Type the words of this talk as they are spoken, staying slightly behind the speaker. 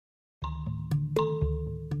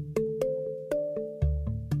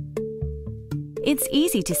It's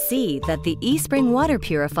easy to see that the eSpring water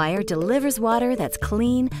purifier delivers water that's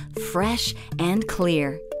clean, fresh, and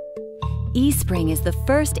clear. eSpring is the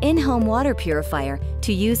first in-home water purifier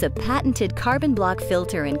to use a patented carbon block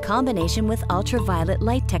filter in combination with ultraviolet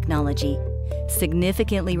light technology,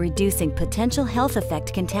 significantly reducing potential health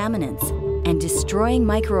effect contaminants and destroying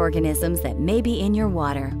microorganisms that may be in your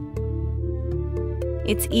water.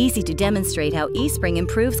 It's easy to demonstrate how eSpring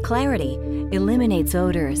improves clarity, eliminates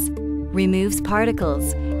odors, removes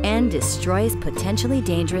particles, and destroys potentially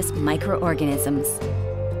dangerous microorganisms.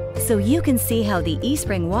 So you can see how the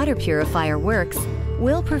eSpring water purifier works,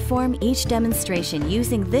 we'll perform each demonstration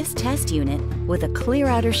using this test unit with a clear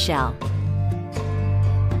outer shell.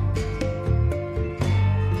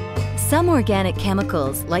 Some organic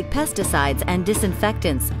chemicals, like pesticides and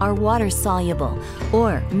disinfectants, are water-soluble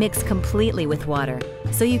or mix completely with water,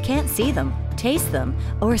 so you can't see them, taste them,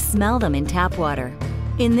 or smell them in tap water.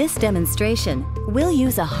 In this demonstration, we'll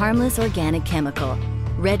use a harmless organic chemical,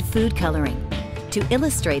 red food coloring, to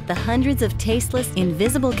illustrate the hundreds of tasteless,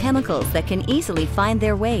 invisible chemicals that can easily find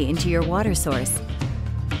their way into your water source.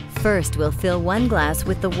 First, we'll fill 1 glass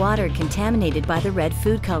with the water contaminated by the red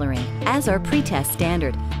food coloring, as our pre-test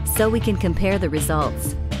standard, so we can compare the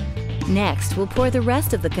results. Next, we'll pour the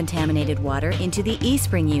rest of the contaminated water into the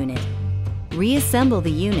eSpring unit. Reassemble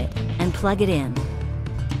the unit and plug it in.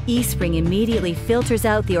 eSpring immediately filters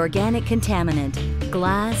out the organic contaminant,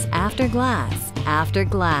 glass after glass after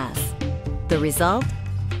glass. The result?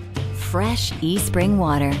 Fresh eSpring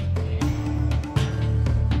water.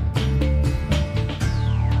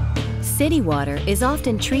 City water is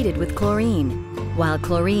often treated with chlorine. While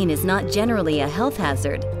chlorine is not generally a health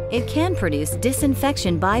hazard, it can produce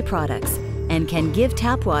disinfection byproducts and can give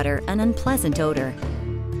tap water an unpleasant odor.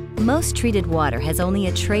 Most treated water has only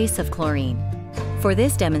a trace of chlorine. For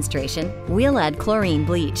this demonstration, we'll add chlorine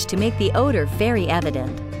bleach to make the odor very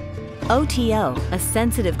evident. OTO, a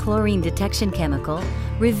sensitive chlorine detection chemical,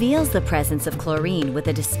 reveals the presence of chlorine with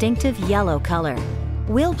a distinctive yellow color.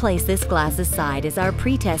 We'll place this glass aside as our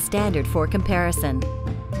pre-test standard for comparison.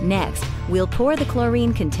 Next, we'll pour the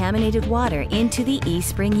chlorine-contaminated water into the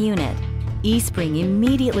eSpring unit. eSpring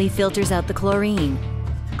immediately filters out the chlorine,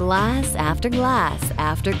 glass after glass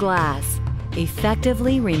after glass,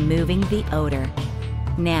 effectively removing the odor.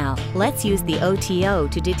 Now, let's use the OTO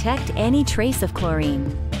to detect any trace of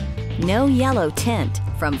chlorine. No yellow tint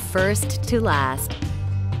from first to last.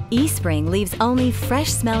 eSpring leaves only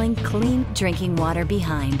fresh-smelling, clean drinking water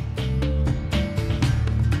behind.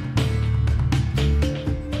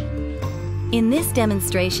 In this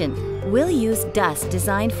demonstration, we'll use dust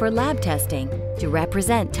designed for lab testing to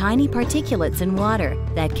represent tiny particulates in water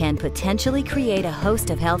that can potentially create a host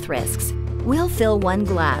of health risks. We'll fill 1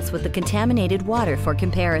 glass with the contaminated water for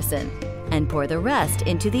comparison and pour the rest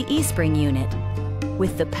into the eSpring unit.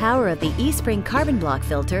 With the power of the eSpring carbon block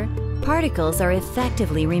filter, particles are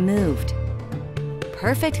effectively removed.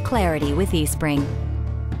 Perfect clarity with eSpring.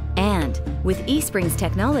 And with eSpring's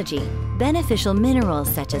technology, beneficial minerals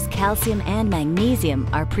such as calcium and magnesium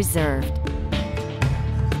are preserved.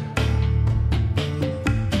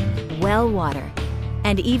 Well water,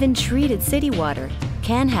 and even treated city water,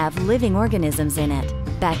 can have living organisms in it,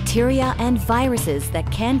 bacteria and viruses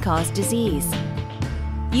that can cause disease.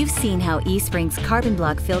 You've seen how eSpring's carbon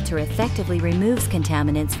block filter effectively removes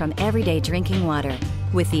contaminants from everyday drinking water.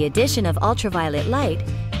 With the addition of ultraviolet light,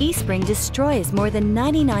 eSpring destroys more than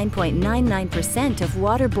 99.99% of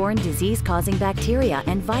waterborne disease-causing bacteria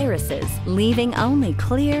and viruses, leaving only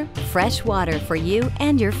clear, fresh water for you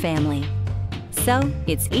and your family. So,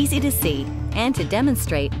 it's easy to see and to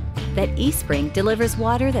demonstrate that eSpring delivers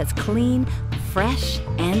water that's clean, fresh,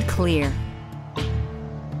 and clear.